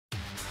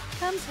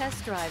Come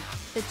test drive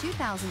the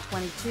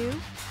 2022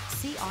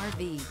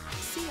 CR-V.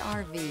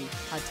 CR-V,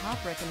 a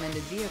top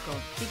recommended vehicle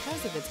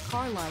because of its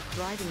car-like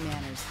driving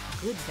manners,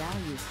 good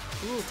value,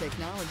 cool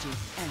technology,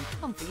 and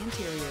comfy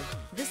interior.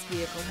 This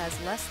vehicle has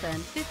less than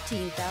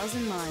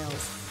 15,000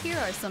 miles. Here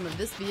are some of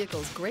this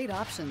vehicle's great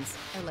options: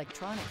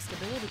 electronic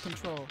stability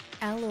control,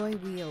 alloy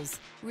wheels,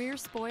 rear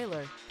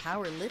spoiler,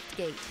 power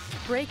liftgate,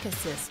 brake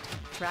assist,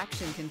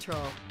 traction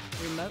control,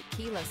 remote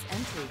keyless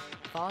entry,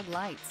 fog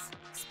lights,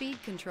 speed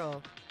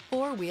control,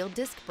 four-wheel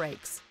disc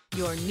brakes.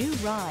 Your new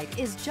ride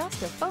is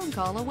just a phone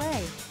call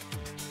away.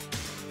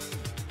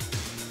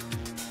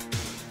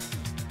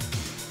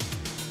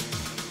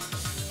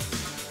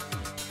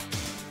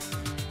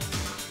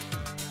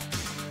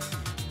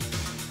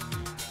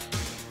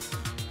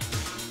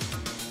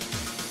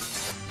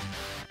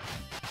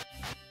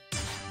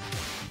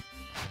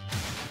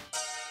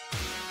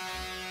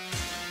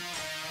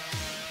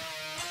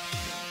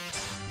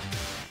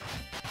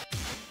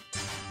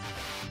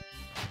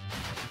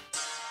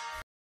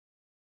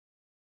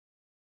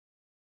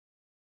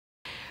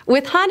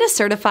 With Honda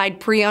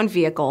Certified Pre-Owned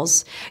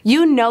Vehicles,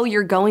 you know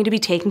you're going to be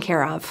taken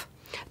care of.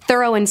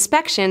 Thorough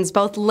inspections,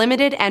 both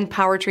limited and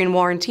powertrain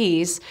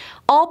warranties,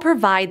 all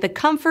provide the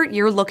comfort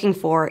you're looking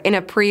for in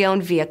a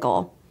pre-owned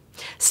vehicle.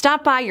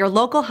 Stop by your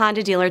local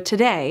Honda dealer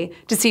today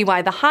to see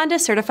why the Honda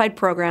Certified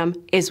program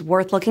is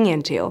worth looking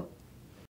into.